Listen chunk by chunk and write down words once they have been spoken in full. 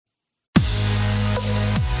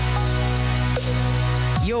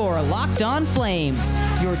are Locked On Flames,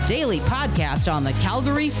 your daily podcast on the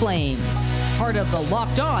Calgary Flames. Part of the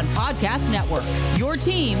Locked On Podcast Network, your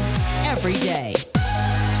team every day.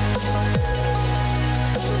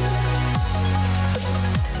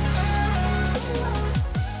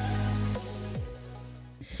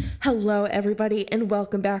 Hello, everybody, and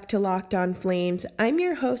welcome back to Locked On Flames. I'm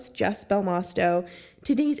your host, Jess Belmosto.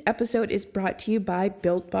 Today's episode is brought to you by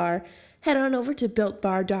Built Bar. Head on over to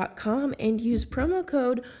BuiltBar.com and use promo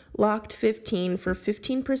code LOCKED15 for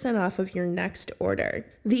 15% off of your next order.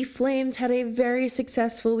 The Flames had a very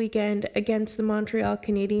successful weekend against the Montreal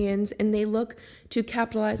Canadiens, and they look to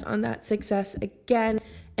capitalize on that success again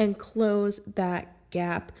and close that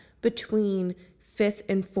gap between 5th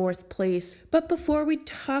and 4th place. But before we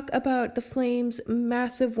talk about the Flames'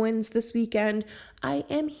 massive wins this weekend, I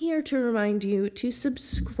am here to remind you to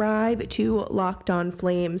subscribe to Locked On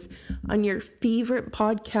Flames on your favorite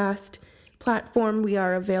podcast platform. We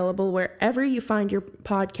are available wherever you find your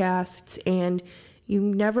podcasts, and you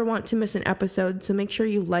never want to miss an episode, so make sure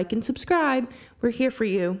you like and subscribe. We're here for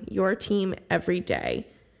you, your team every day.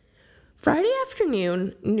 Friday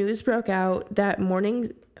afternoon, news broke out that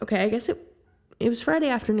morning, I guess it was Friday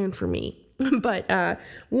afternoon for me, but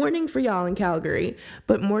warning for y'all in Calgary,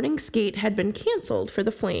 but morning skate had been canceled for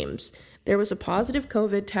the Flames. There was a positive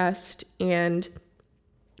COVID test, and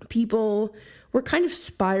people were kind of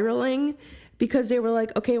spiraling because they were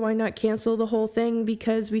like, okay, why not cancel the whole thing?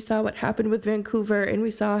 Because we saw what happened with Vancouver, and we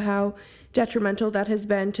saw how detrimental that has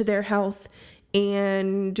been to their health,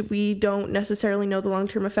 and we don't necessarily know the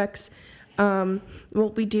long-term effects.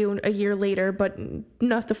 We do a year later, but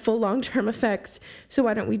not the full long-term effects. So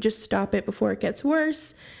why don't we just stop it before it gets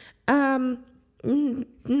worse? Nothing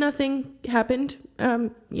happened.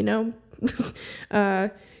 It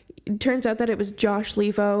turns out that it was Josh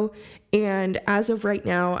Leivo, and as of right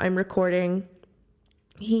now, I'm recording.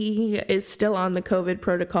 He is still on the COVID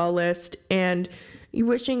protocol list, and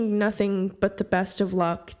wishing nothing but the best of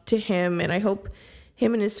luck to him. And I hope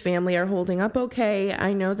him and his family are holding up okay.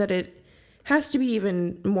 I know that it has to be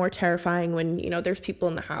even more terrifying when, there's people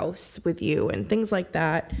in the house with you and things like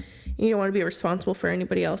that. You don't want to be responsible for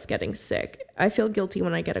anybody else getting sick. I feel guilty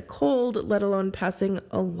when I get a cold, let alone passing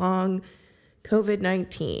along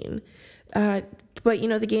COVID-19. But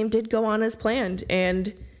the game did go on as planned,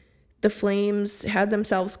 and the Flames had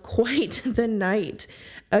themselves quite the night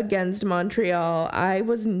against Montreal. I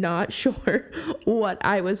was not sure what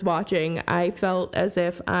I was watching. I felt as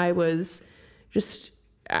if I was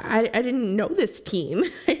I didn't know this team.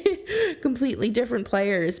 Completely different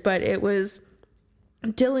players, but it was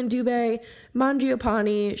Dylan Dubé,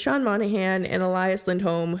 Mangiapane, Sean Monahan, and Elias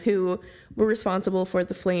Lindholm who were responsible for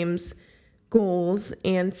the Flames' goals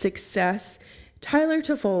and success. Tyler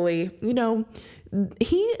Toffoli,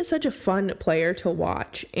 he is such a fun player to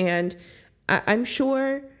watch, and I'm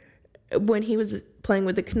sure when he was playing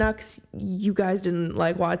with the Canucks, you guys didn't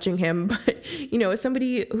like watching him, but, as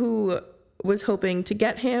somebody who was hoping to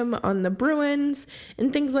get him on the Bruins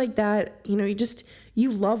and things like that,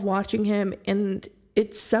 you love watching him, and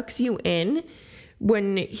it sucks you in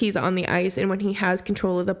when he's on the ice and when he has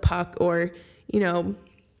control of the puck, or,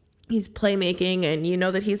 he's playmaking and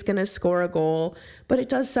that he's going to score a goal. But it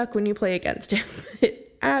does suck when you play against him.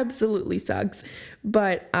 It absolutely sucks.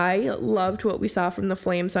 But I loved what we saw from the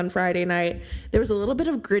Flames on Friday night. There was a little bit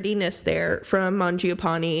of grittiness there from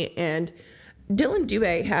Mangiapane, and Dylan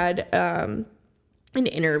Dubé had an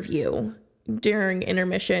interview during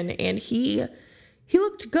intermission, and he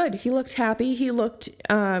looked good. He looked happy. He looked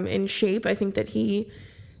in shape. I think that he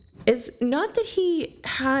is not that he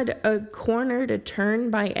had a corner to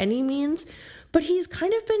turn by any means, but he's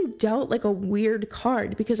kind of been dealt like a weird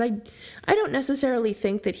card, because I don't necessarily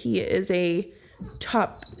think that he is a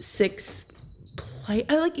top 6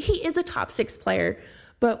 player. He is a top 6 player,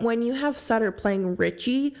 but when you have Sutter playing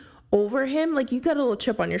Ritchie over him, you got a little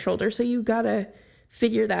chip on your shoulder, so you gotta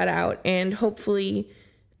figure that out, and hopefully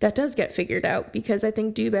that does get figured out, because I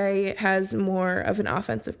think Dubé has more of an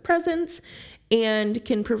offensive presence and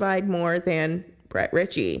can provide more than Brett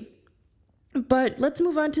Ritchie. But let's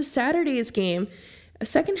move on to Saturday's game, a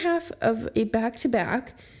second half of a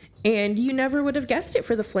back-to-back, and you never would have guessed it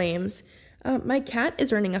for the Flames. My cat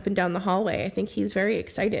is running up and down the hallway. I think he's very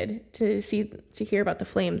excited to hear about the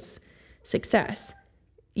Flames' success.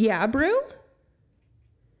 Yeah, Brew?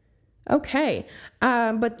 Okay.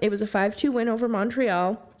 But it was a 5-2 win over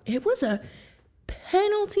Montreal. It was a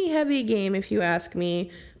penalty-heavy game, if you ask me.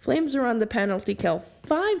 Flames were on the penalty kill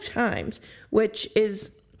 5 times, which is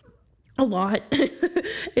a lot,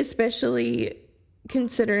 especially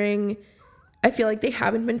considering I feel like they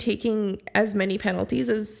haven't been taking as many penalties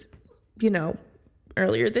as,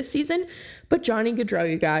 earlier this season. But Johnny Gaudreau,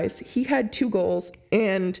 you guys, he had 2 goals,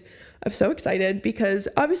 and I'm so excited because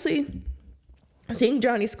obviously seeing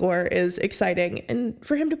Johnny score is exciting, and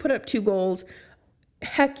for him to put up 2 goals,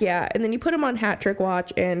 heck yeah. And then you put him on hat trick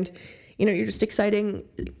watch, and you're just excited,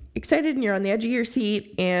 and you're on the edge of your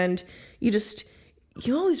seat, and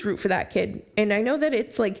you always root for that kid. And I know that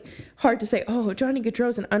it's like hard to say, oh, Johnny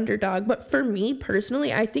Gaudreau's an underdog, but for me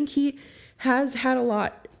personally, I think he has had a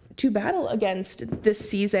lot to battle against this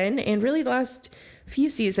season and really the last few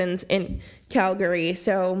seasons in Calgary.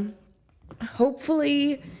 So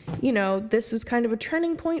hopefully, this was kind of a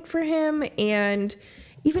turning point for him, and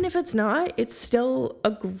even if it's not, it's still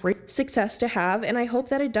a great success to have, and I hope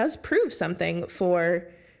that it does prove something for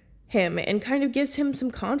him and kind of gives him some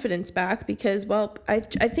confidence back because, well, I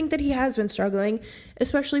think that he has been struggling,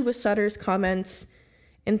 especially with Sutter's comments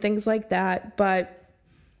and things like that. But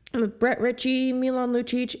Brett Ritchie, Milan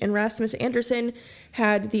Lucic, and Rasmus Andersson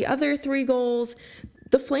had the other 3 goals.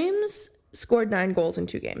 The Flames scored 9 goals in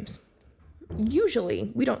 2 games.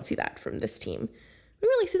 Usually, we don't see that from this team. We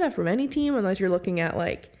don't really see that from any team unless you're looking at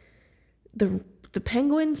like the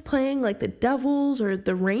Penguins playing like the Devils or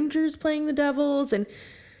the Rangers playing the Devils. And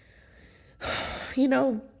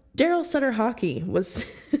Daryl Sutter hockey was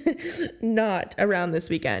not around this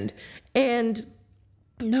weekend. And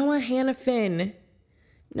Noah Hanifin,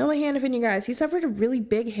 you guys, he suffered a really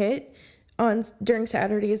big hit during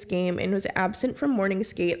Saturday's game and was absent from morning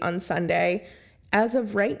skate on Sunday. As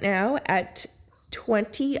of right now, at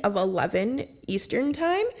 20:11 Eastern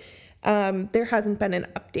time, there hasn't been an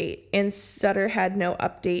update, and Sutter had no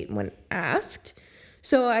update when asked.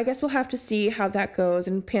 So I guess we'll have to see how that goes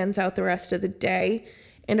and pans out the rest of the day.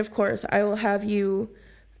 And of course, I will have you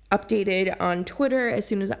updated on Twitter as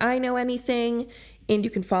soon as I know anything. And you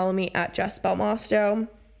can follow me at Jess Belmosto.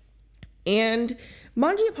 And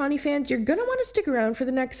Mangiapane fans, you're going to want to stick around for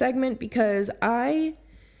the next segment because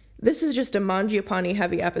this is just a Mangiapane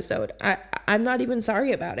heavy episode. I'm not even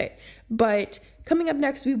sorry about it. But coming up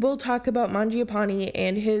next, we will talk about Mangiapane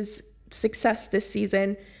and his success this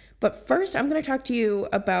season. But first, I'm going to talk to you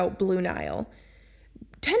about Blue Nile.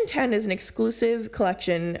 1010 is an exclusive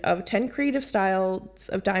collection of 10 creative styles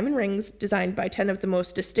of diamond rings designed by 10 of the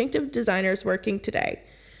most distinctive designers working today.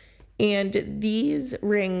 And these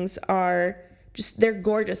rings they're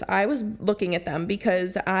gorgeous. I was looking at them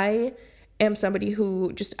because I am somebody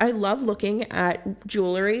who I love looking at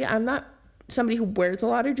jewelry. I'm not somebody who wears a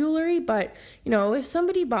lot of jewelry, but, if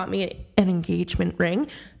somebody bought me an engagement ring,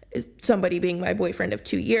 somebody being my boyfriend of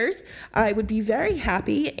 2 years, I would be very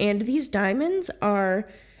happy. And these diamonds are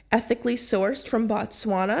ethically sourced from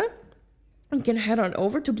Botswana. You can head on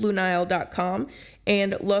over to BlueNile.com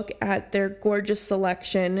and look at their gorgeous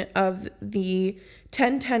selection of the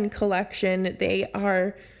 1010 collection. They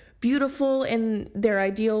are beautiful and they're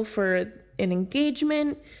ideal for an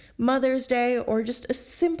engagement, Mother's Day, or just a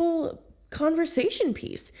simple conversation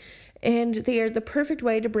piece. And they are the perfect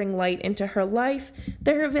way to bring light into her life.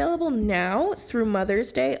 They're available now through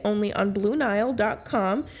Mother's Day only on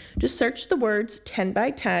BlueNile.com. Just search the words 10 by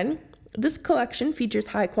 10. This collection features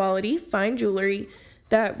high quality, fine jewelry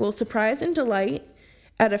that will surprise and delight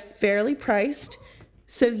at a fairly priced,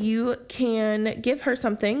 so you can give her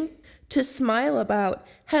something to smile about.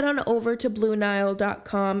 Head on over to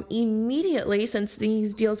BlueNile.com immediately, since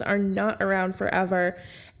these deals are not around forever,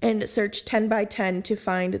 and search 10 by 10 to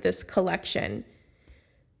find this collection.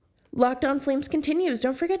 Locked On Flames continues.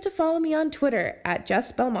 Don't forget to follow me on Twitter at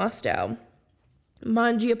Jess Belmosto.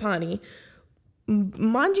 Mangiapane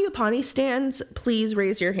stands, please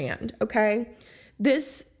raise your hand, okay?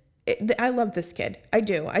 I love this kid. I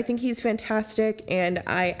do. I think he's fantastic, and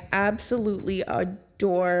I absolutely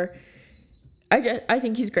adore. I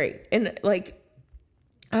think he's great, and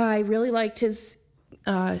I really liked his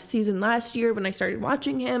season last year when I started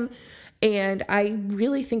watching him, and I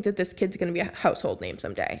really think that this kid's gonna be a household name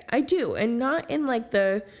someday. I do, and not in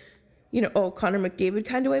the Connor McDavid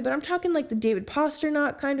kind of way, but I'm talking like the David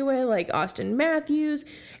Pastrnak kind of way, like Austin Matthews.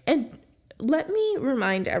 And let me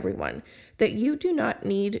remind everyone that you do not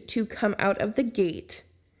need to come out of the gate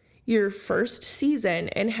your first season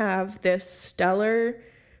and have this stellar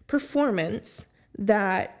performance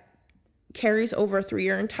that carries over through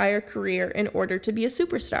your entire career in order to be a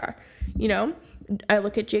superstar. I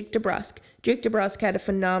look at Jake DeBrusk. Jake DeBrusk had a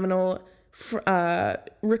phenomenal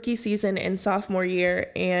rookie season and sophomore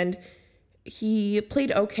year, and he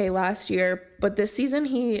played okay last year, but this season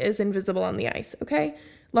he is invisible on the ice, okay?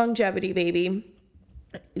 Longevity, baby.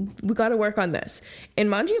 We got to work on this. And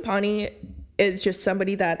Mangiapane is just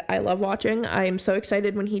somebody that I love watching. I am so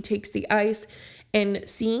excited when he takes the ice, and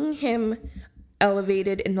seeing him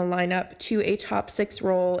elevated in the lineup to a top 6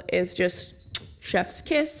 role is just chef's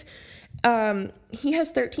kiss. He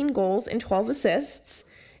has 13 goals and 12 assists.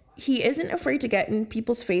 He isn't afraid to get in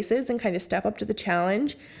people's faces and kind of step up to the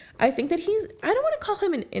challenge. I think that I don't want to call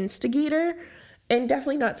him an instigator, and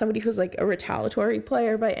definitely not somebody who's like a retaliatory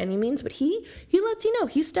player by any means, but he lets you know.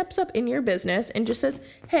 He steps up in your business and just says,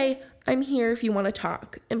 hey, I'm here if you want to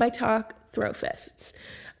talk. And by talk, throw fists.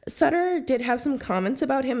 Sutter did have some comments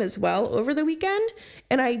about him as well over the weekend,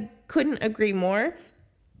 and I couldn't agree more.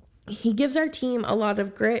 He gives our team a lot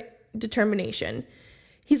of grit, determination.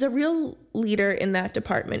 He's a real leader in that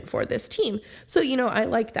department for this team. So, I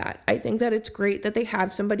like that. I think that it's great that they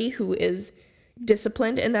have somebody who is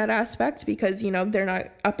disciplined in that aspect because, he's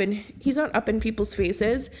not up in people's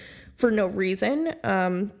faces for no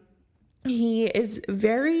reason. He is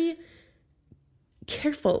very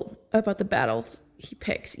careful about the battles he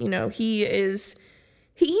picks. He knows he's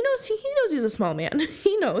a small man.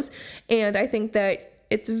 He knows. And I think that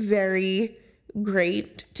it's very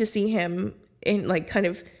great to see him kind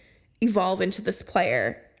of evolve into this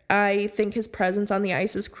player. I think his presence on the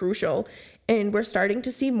ice is crucial, and we're starting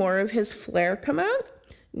to see more of his flair come out.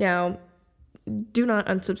 Now, do not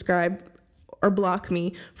unsubscribe or block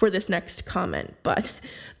me for this next comment, but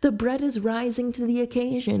the bread is rising to the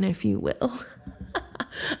occasion, if you will.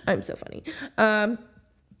 I'm so funny. I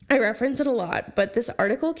reference it a lot, but this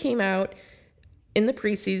article came out in the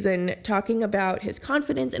preseason talking about his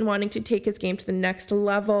confidence and wanting to take his game to the next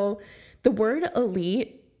level. The word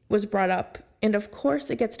elite was brought up, and of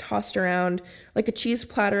course it gets tossed around like a cheese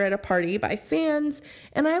platter at a party by fans.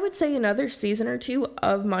 And I would say another season or two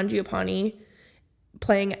of Mangiapane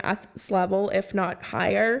playing at this level, if not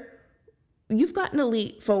higher, you've got an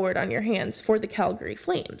elite forward on your hands for the Calgary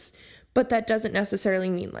Flames. But that doesn't necessarily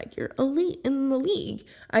mean like you're elite in the league.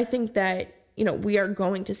 I think that, we are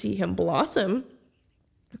going to see him blossom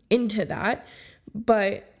into that.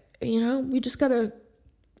 But, we just got to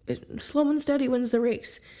slow and steady wins the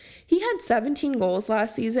race. He had 17 goals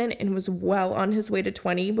last season and was well on his way to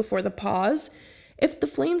 20 before the pause. If the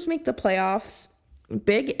Flames make the playoffs,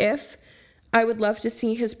 big if, I would love to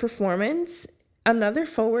see his performance. Another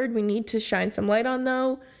forward we need to shine some light on,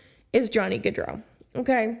 though, is Johnny Gaudreau.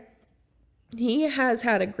 Okay? He has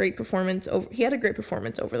had a great performance. He had a great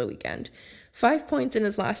performance over the weekend. 5 points in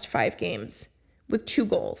his last 5 games with 2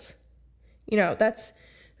 goals. That's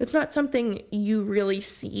not something you really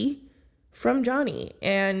see from Johnny,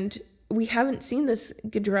 and we haven't seen this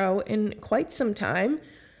Gaudreau in quite some time.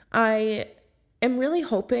 I am really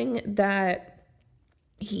hoping that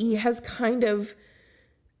he has kind of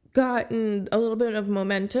gotten a little bit of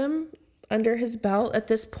momentum under his belt at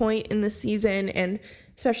this point in the season, and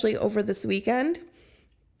especially over this weekend,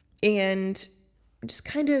 and just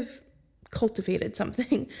kind of cultivated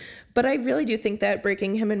something. But I really do think that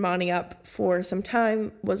breaking him and Monty up for some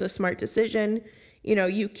time was a smart decision.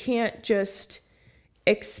 You can't just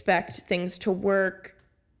expect things to work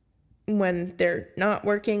when they're not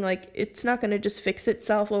working. Like, it's not going to just fix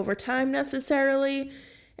itself over time necessarily.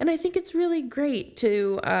 And I think it's really great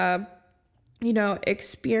to,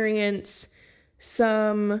 experience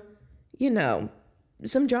some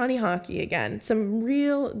Johnny hockey again, some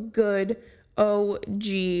real good OG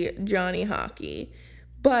Johnny hockey.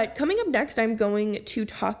 But coming up next, I'm going to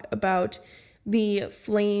talk about the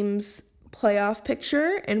Flames playoff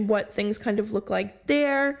picture and what things kind of look like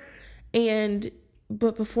there.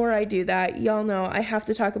 But before I do that, y'all know I have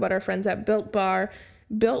to talk about our friends at Built Bar.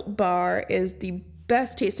 Built Bar is the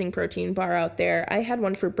best tasting protein bar out there. I had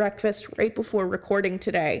one for breakfast right before recording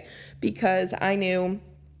today because I knew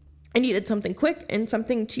I needed something quick and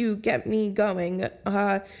something to get me going.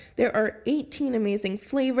 There are 18 amazing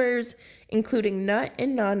flavors, including nut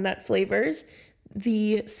and non-nut flavors.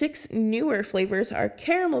 The 6 newer flavors are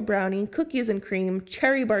caramel brownie, cookies and cream,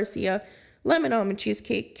 cherry barcia, lemon almond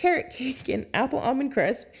cheesecake, carrot cake, and apple almond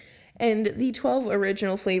crisp. And the 12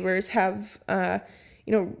 original flavors have,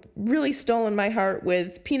 really stolen my heart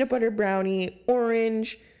with peanut butter brownie,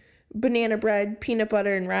 orange, banana bread, peanut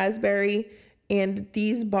butter, and raspberry. And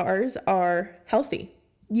these bars are healthy.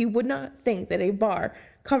 You would not think that a bar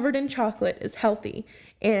covered in chocolate is healthy.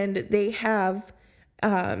 And they have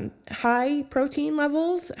high protein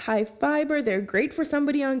levels, high fiber. They're great for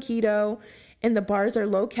somebody on keto. And the bars are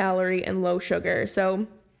low calorie and low sugar. So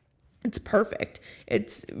it's perfect.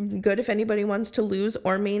 It's good if anybody wants to lose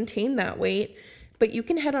or maintain that weight. But you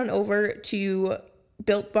can head on over to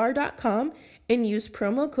BuiltBar.com and use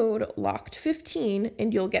promo code LOCKED15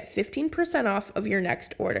 and you'll get 15% off of your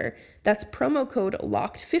next order. That's promo code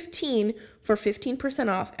LOCKED15 for 15%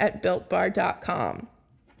 off at BuiltBar.com.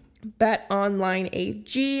 BetOnline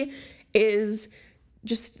AG is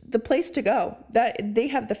just the place to go. That they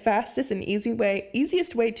have the fastest and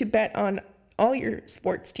easiest way to bet on all your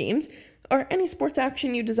sports teams or any sports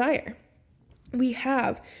action you desire. We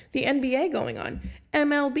have the NBA going on,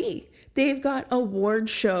 MLB. They've got award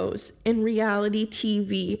shows and reality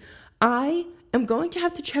TV. I am going to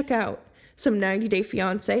have to check out some 90 Day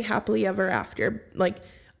Fiancé, Happily Ever After, like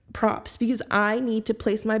props, because I need to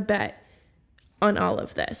place my bet on all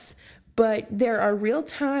of this. But there are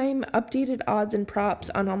real-time updated odds and props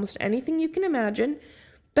on almost anything you can imagine.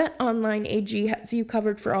 BetOnline AG has you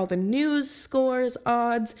covered for all the news, scores,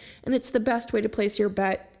 odds, and it's the best way to place your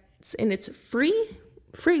bets, and it's free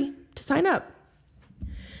to sign up.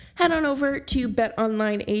 Head on over to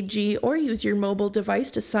BetOnline AG or use your mobile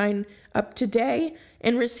device to sign up today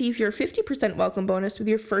and receive your 50% welcome bonus with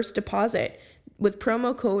your first deposit with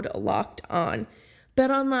promo code LOCKEDON.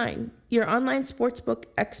 BetOnline, your online sportsbook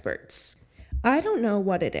experts. I don't know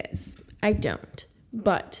what it is. I don't.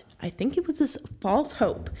 But I think it was this false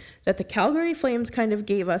hope that the Calgary Flames kind of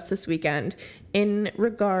gave us this weekend in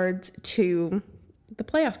regards to the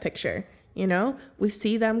playoff picture. You know, we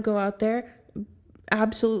see them go out there,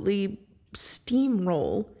 absolutely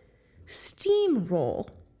steamroll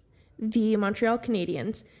the Montreal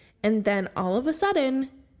Canadiens, and then all of a sudden,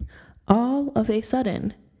 you're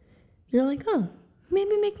like, oh,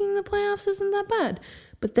 maybe making the playoffs isn't that bad.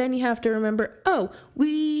 But then you have to remember,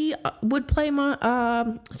 we would play,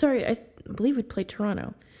 I believe we'd play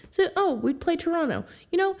Toronto. So, we'd play Toronto.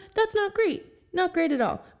 You know, that's not great. Not great at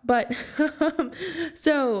all. But,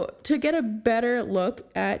 so to get a better look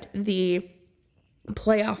at the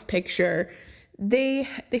playoff picture, they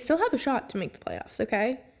still have a shot to make the playoffs,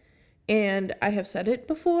 okay? And I have said it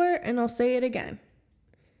before, and I'll say it again.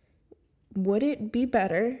 Would it be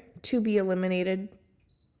better to be eliminated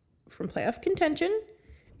from playoff contention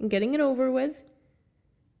and getting it over with,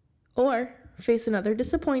 or face another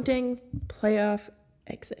disappointing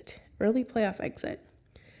early playoff exit?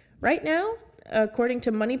 Right now, according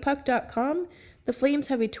to MoneyPuck.com, the Flames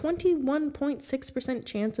have a 21.6%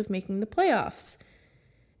 chance of making the playoffs.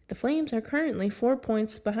 The Flames are currently 4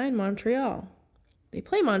 points behind Montreal. They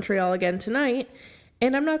play Montreal again tonight,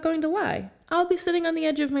 and I'm not going to lie, I'll be sitting on the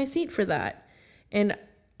edge of my seat for that. And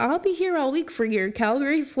I'll be here all week for your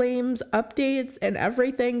Calgary Flames updates and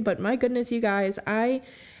everything, but my goodness, you guys, I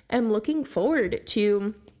am looking forward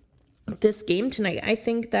to this game tonight. I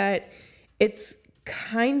think that it's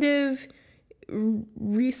kind of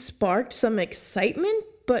re-sparked some excitement,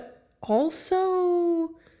 but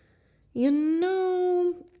also, you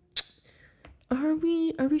know, are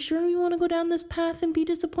we sure we want to go down this path and be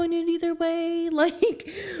disappointed either way? Like,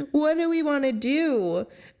 what do we want to do?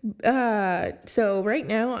 So right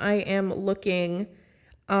now I am looking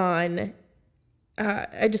on,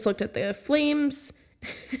 I just looked at the Flames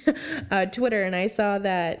Twitter, and I saw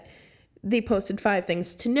that they posted 5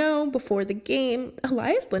 things to know before the game.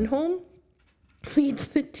 Elias Lindholm leads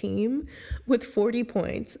the team with 40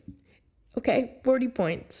 points. Okay, 40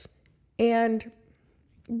 points. And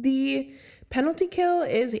the penalty kill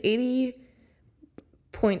is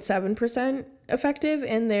 80.7% effective,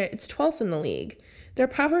 and it's 12th in the league. Their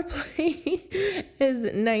power play is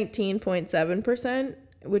 19.7%,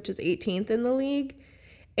 which is 18th in the league.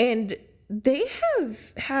 And they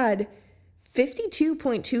have had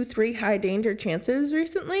 52.23 high danger chances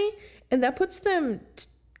recently, and that puts them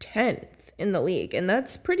 10th in the league, and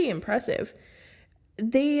that's pretty impressive.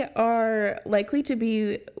 They are likely to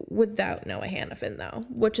be without Noah Hanifin, though,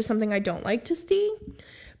 which is something I don't like to see.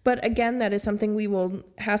 But again, that is something we will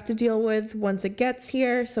have to deal with once it gets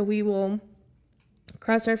here, so we will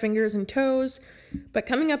cross our fingers and toes. But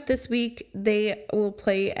coming up this week, they will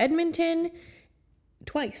play Edmonton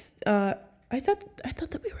twice. I thought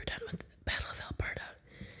that we were done with the Battle of Alberta.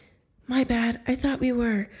 My bad. I thought we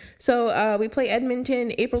were. So we play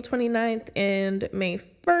Edmonton April 29th and May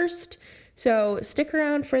 1st. So stick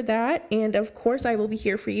around for that. And of course, I will be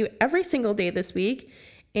here for you every single day this week.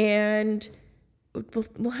 And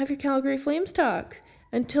we'll have your Calgary Flames talks.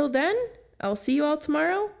 Until then, I'll see you all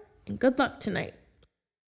tomorrow, and good luck tonight.